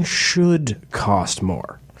everything should cost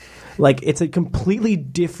more. Like, it's a completely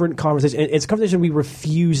different conversation. It's a conversation we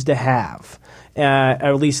refuse to have, or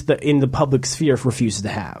at least in the public sphere refuses to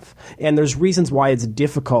have. And there's reasons why it's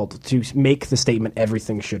difficult to make the statement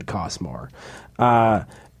everything should cost more.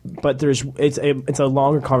 But it's a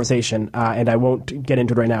longer conversation, and I won't get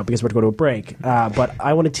into it right now because we're going to go to a break. But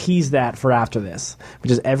I want to tease that for after this,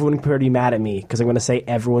 which is everyone can be mad at me because I'm going to say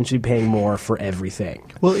everyone should be paying more for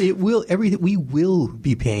everything. Well, we will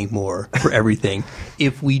be paying more for everything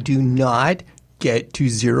if we do not get to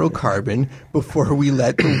zero carbon before we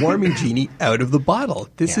let the warming genie out of the bottle.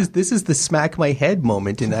 This is the smack my head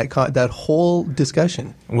moment in that whole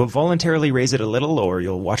discussion. We'll voluntarily raise it a little, or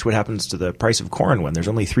you'll watch what happens to the price of corn when there's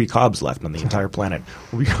only 3 cobs left on the entire planet.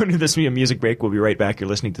 We'll be going to this music break. We'll be right back. You're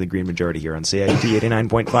listening to The Green Majority here on CIUT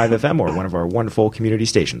 89.5 FM, or one of our wonderful community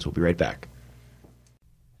stations. We'll be right back.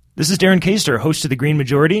 This is Darren Kaster, host of The Green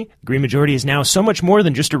Majority. The Green Majority is now so much more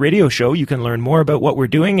than just a radio show. You can learn more about what we're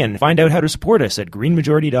doing and find out how to support us at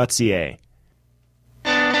greenmajority.ca.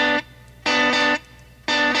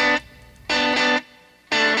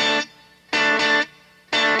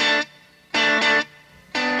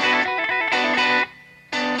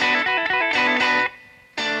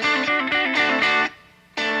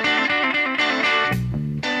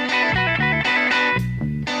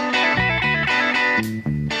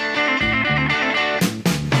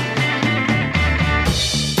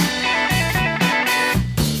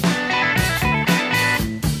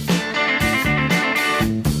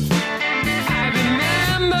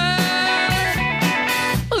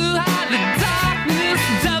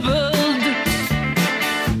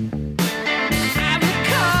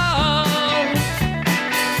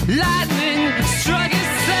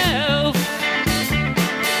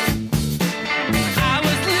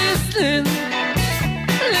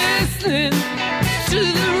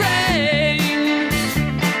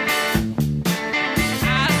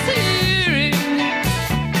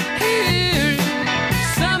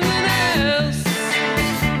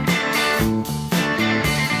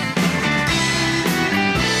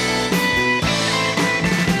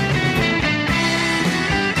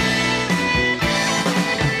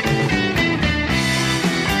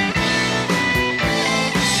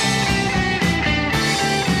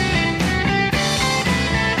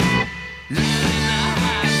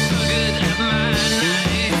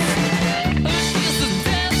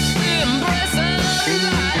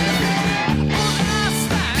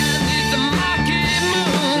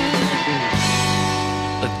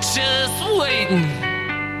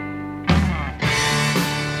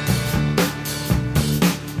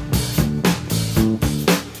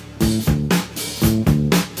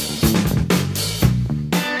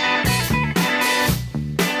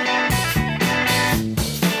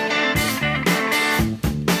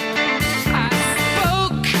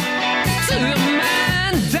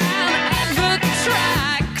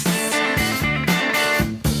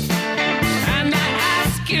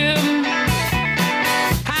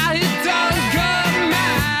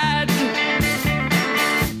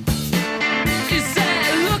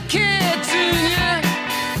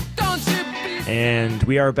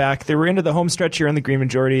 We are back. We're into the home stretch here on the Green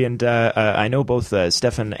Majority, and I know both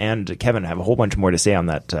Stefan and Kevin have a whole bunch more to say on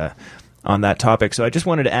that topic. So I just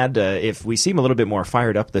wanted to add, if we seem a little bit more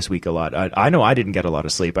fired up this week a lot, I know I didn't get a lot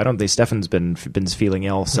of sleep. I don't think Stefan's been feeling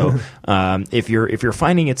ill. So if you're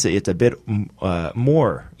finding it's a bit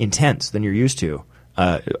more intense than you're used to,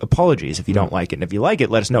 apologies if you don't like it. And if you like it,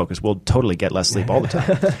 let us know, because we'll totally get less sleep all the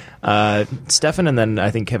time. Stefan, and then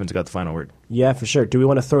I think Kevin's got the final word. Yeah, for sure. Do we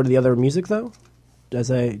want to throw to the other music, though?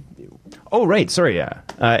 Oh, right. Sorry, yeah.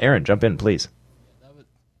 Aaron, jump in, please.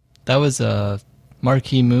 That was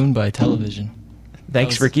Marquee Moon by Television.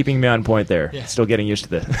 Thanks for keeping me on point there. Yeah. Still getting used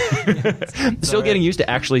to getting used to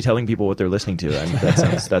actually telling people what they're listening to. I mean,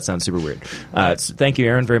 that sounds super weird. Thank you,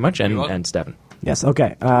 Aaron, very much, and Stefan. Yes.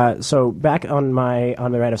 Okay. So back on my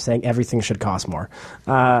rant of saying everything should cost more.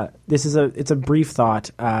 It's a brief thought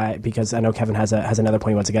because I know Kevin has another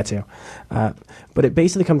point he wants to get to, but it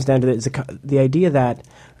basically comes down to the idea that.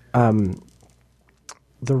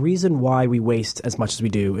 The reason why we waste as much as we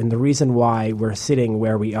do, and the reason why we're sitting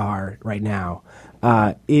where we are right now,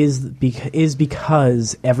 is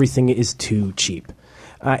because everything is too cheap.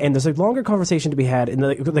 And there's a longer conversation to be had. And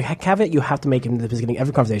the caveat you have to make in the beginning of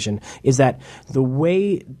every conversation is that the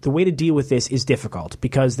way to deal with this is difficult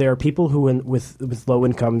because there are people who with low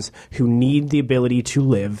incomes who need the ability to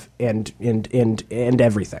live and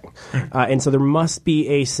everything. And so there must be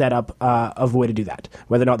a setup of a way to do that.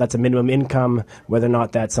 Whether or not that's a minimum income, whether or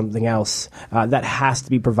not that's something else, that has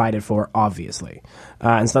to be provided for, obviously.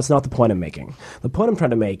 And so that's not the point I'm making. The point I'm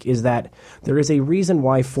trying to make is that there is a reason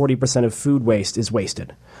why 40% of food waste is wasted.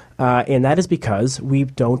 And that is because we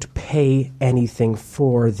don't pay anything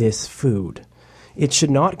for this food. It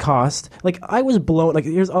should not cost. Like, I was blown. Like,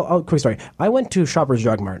 here's a quick story. I went to Shoppers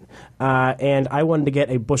Drug Mart, and I wanted to get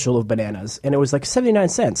a bushel of bananas, and it was like 79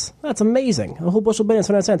 cents. That's amazing. A whole bushel of bananas,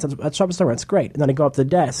 79 cents at Shoppers Drug Mart. It's great. And then I go up to the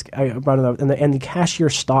desk, I brought it up, and the cashier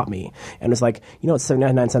stopped me and was like, it's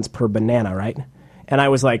 79 cents per banana, right? And I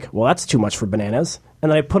was like, well, that's too much for bananas. And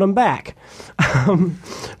then I put them back.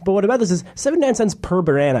 But what about this is 79 cents per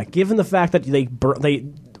banana, given the fact that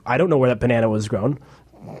I don't know where that banana was grown,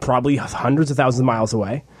 probably hundreds of thousands of miles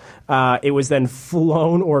away. It was then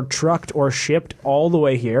flown or trucked or shipped all the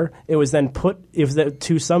way here. It was then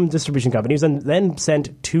to some distribution companies and then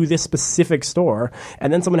sent to this specific store.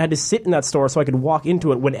 And then someone had to sit in that store so I could walk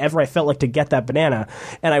into it whenever I felt like to get that banana.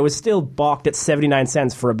 And I was still balked at 79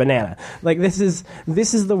 cents for a banana. Like, this is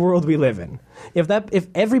the world we live in. If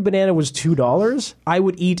every banana was $2, I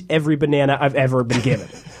would eat every banana I've ever been given.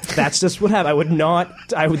 That's just what happened.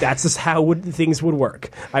 That's just how things would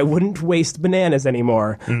work. I wouldn't waste bananas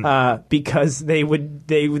anymore because they would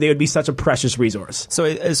be such a precious resource. So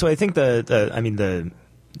I think the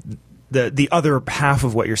other half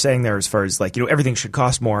of what you're saying there, as far as everything should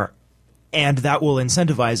cost more. And that will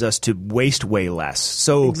incentivize us to waste way less.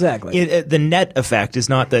 So exactly. The net effect is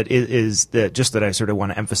not that it is that just that I sort of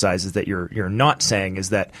want to emphasize is that you're not saying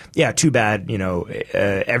is that too bad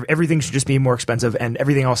everything should just be more expensive and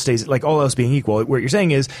everything else stays all else being equal. What you're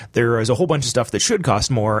saying is there is a whole bunch of stuff that should cost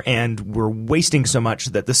more and we're wasting so much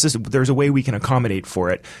that there's a way we can accommodate for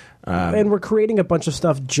it. And we're creating a bunch of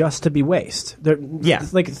stuff just to be waste.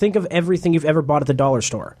 Think of everything you've ever bought at the dollar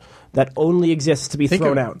store that only exists to be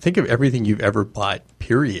thrown out. Think of everything you've ever bought,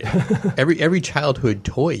 period. every childhood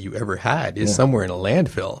toy you ever had is somewhere in a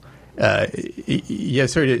landfill.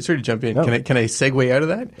 Sorry to jump in. No. Can I segue out of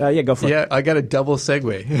that? Yeah, go for it. Yeah, I got a double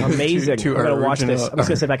segue. Amazing. to I'm going to watch this. I'm just going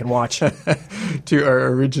to sit back and watch. To our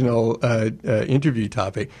original interview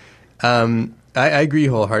topic. I agree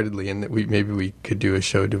wholeheartedly, and that maybe we could do a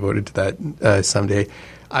show devoted to that someday.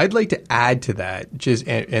 I'd like to add to that,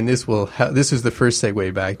 and this is the first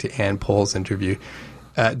segue back to Ann Pohl's interview.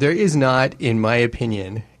 There is not, in my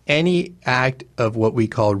opinion, any act of what we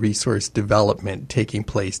call resource development taking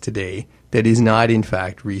place today that is not, in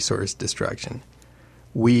fact, resource destruction.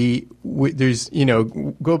 There's,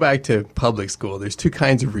 go back to public school. There's two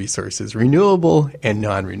kinds of resources: renewable and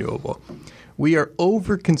non-renewable. We are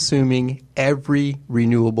over-consuming every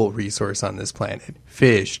renewable resource on this planet: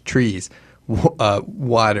 fish, trees,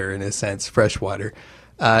 water, in a sense, fresh water,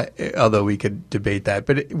 although we could debate that.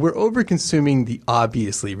 But we're over-consuming the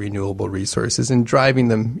obviously renewable resources and driving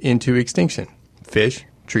them into extinction: fish,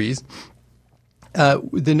 trees.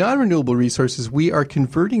 The non-renewable resources, we are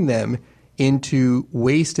converting them into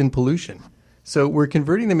waste and pollution. So we're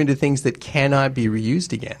converting them into things that cannot be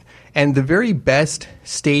reused again. And the very best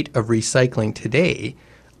state of recycling today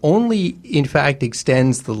only, in fact,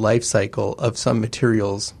 extends the life cycle of some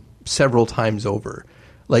materials several times over.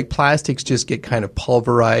 Like plastics just get kind of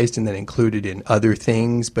pulverized and then included in other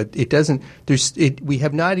things, but it doesn't. We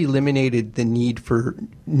have not eliminated the need for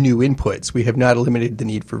new inputs. We have not eliminated the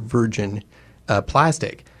need for virgin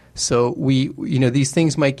plastic. So these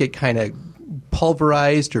things might get kind of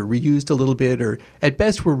pulverized or reused a little bit, or at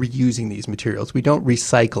best we're reusing these materials. We don't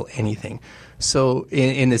recycle anything. So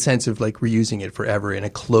in the sense of reusing it forever in a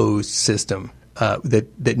closed system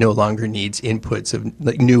that no longer needs inputs of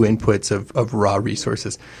new inputs of raw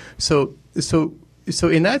resources. So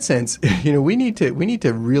in that sense, we need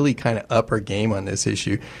to really kind of up our game on this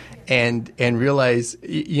issue and realize,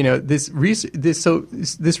 this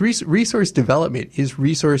resource development is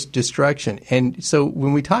resource destruction. And so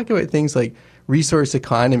when we talk about things like resource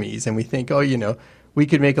economies, and we think, we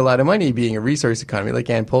could make a lot of money being a resource economy, like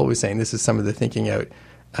Ann Pohl was saying, this is some of the thinking out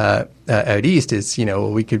east is,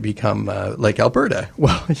 we could become like Alberta.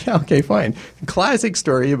 Well, yeah, okay, fine. Classic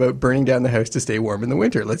story about burning down the house to stay warm in the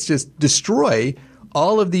winter. Let's just destroy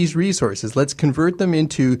all of these resources. Let's convert them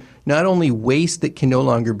into not only waste that can no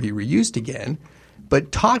longer be reused again,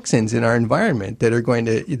 but toxins in our environment that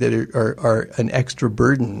are an extra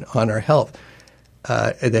burden on our health,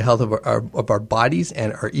 the health of our bodies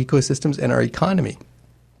and our ecosystems and our economy.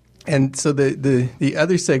 And so the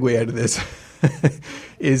other segue out of this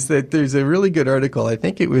is that there's a really good article, I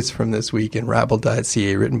think it was from this week in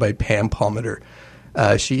Rabble.ca, written by Pam Palmater.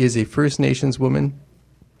 She is a First Nations woman.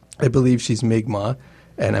 I believe she's Mi'kmaq,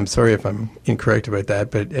 and I'm sorry if I'm incorrect about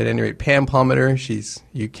that, but at any rate, Pam Palmater,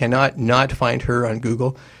 you cannot not find her on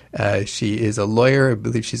Google. She is a lawyer. I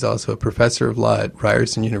believe she's also a professor of law at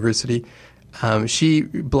Ryerson University. She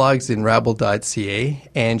blogs in Rabble.ca,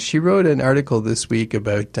 and she wrote an article this week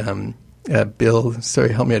about Bill,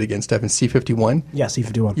 sorry, help me out again, Stephen, C-51? Yeah,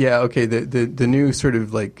 C-51. Yeah, okay, the new sort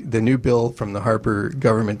of like the new bill from the Harper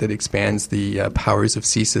government that expands the powers of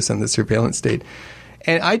CSIS and the surveillance state.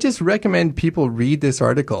 And I just recommend people read this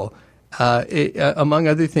article. Among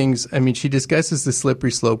other things, I mean, she discusses the slippery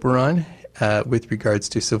slope we're on with regards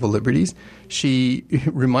to civil liberties. She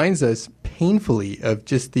reminds us painfully of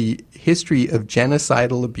just the history of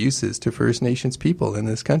genocidal abuses to First Nations people in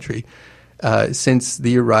this country since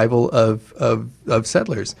the arrival of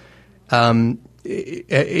settlers.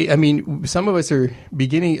 I mean, some of us are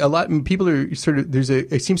beginning. A lot people are sort of.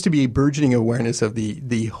 It seems to be a burgeoning awareness of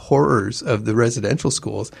the horrors of the residential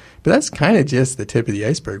schools, but that's kind of just the tip of the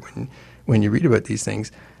iceberg when you read about these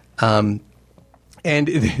things. And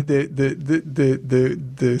the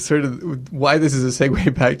sort of why this is a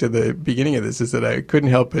segue back to the beginning of this is that I couldn't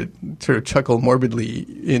help but sort of chuckle morbidly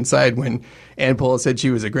inside when Ann Pohl said she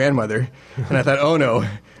was a grandmother, and I thought, oh no,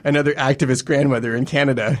 another activist grandmother in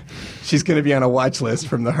Canada. She's going to be on a watch list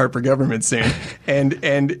from the Harper government soon, and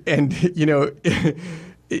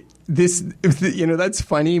this, that's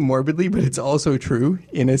funny morbidly, but it's also true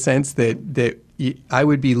in a sense that I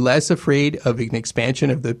would be less afraid of an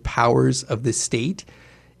expansion of the powers of the state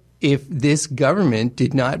if this government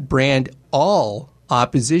did not brand all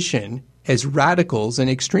opposition as radicals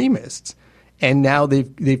and extremists. And now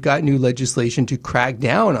they've got new legislation to crack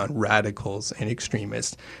down on radicals and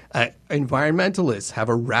extremists. Environmentalists have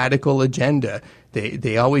a radical agenda.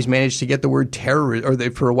 They always manage to get the word terrorism,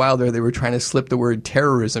 or for a while there they were trying to slip the word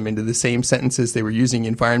terrorism into the same sentences they were using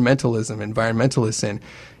environmentalists in.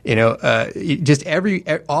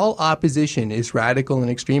 All opposition is radical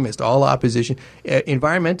and extremist. All opposition,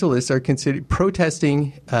 environmentalists are considered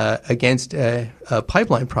protesting against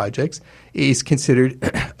pipeline projects is considered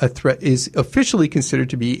a threat, is officially considered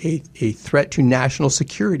to be a threat to national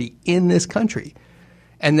security in this country.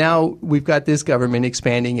 And now we've got this government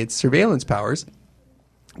expanding its surveillance powers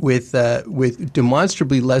with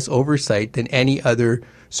demonstrably less oversight than any other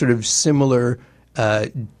sort of similar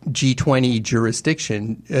G20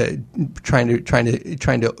 jurisdiction, trying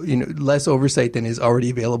to less oversight than is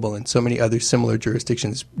already available in so many other similar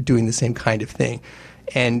jurisdictions doing the same kind of thing,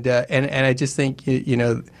 and I just think it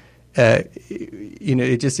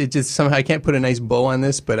just somehow I can't put a nice bow on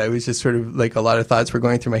this, but I was just sort of like a lot of thoughts were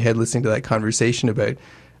going through my head listening to that conversation about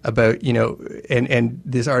and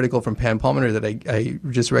this article from Pam Palmater that I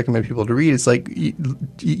just recommend people to read. It's like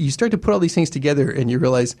you start to put all these things together and you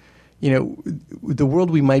realize, the world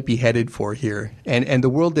we might be headed for here, and the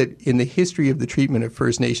world that in the history of the treatment of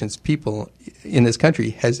First Nations people in this country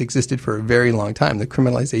has existed for a very long time. The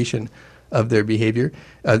criminalization of their behavior,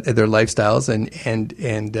 their lifestyles, and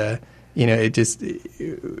it just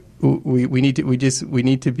we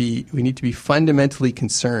need to be fundamentally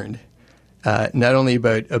concerned, not only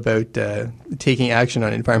about taking action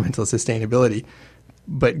on environmental sustainability,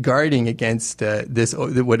 but guarding against this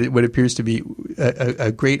what appears to be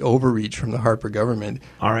a great overreach from the Harper government.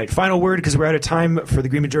 All right, final word, because we're out of time for the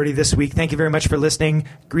Green Majority this week. Thank you very much for listening.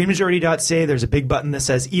 greenmajority.ca, there's a big button that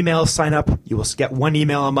says email, sign up. You will get one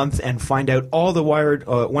email a month and find out all the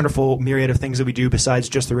wonderful myriad of things that we do besides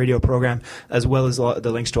just the radio program, as well as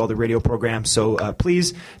the links to all the radio programs. So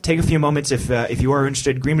please take a few moments if you are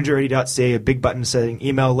interested. greenmajority.ca, a big button saying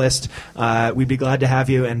email list. We'd be glad to have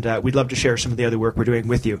you, and we'd love to share some of the other work we're doing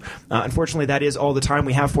with you. Unfortunately, that is all the time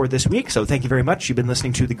we have for this week, so thank you very much. You've been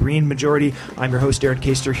listening to The Green Majority. I'm your host, Darren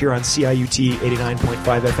Kaster, here on CIUT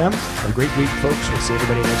 89.5 FM. Have a great week, folks. We'll see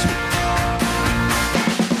everybody next week.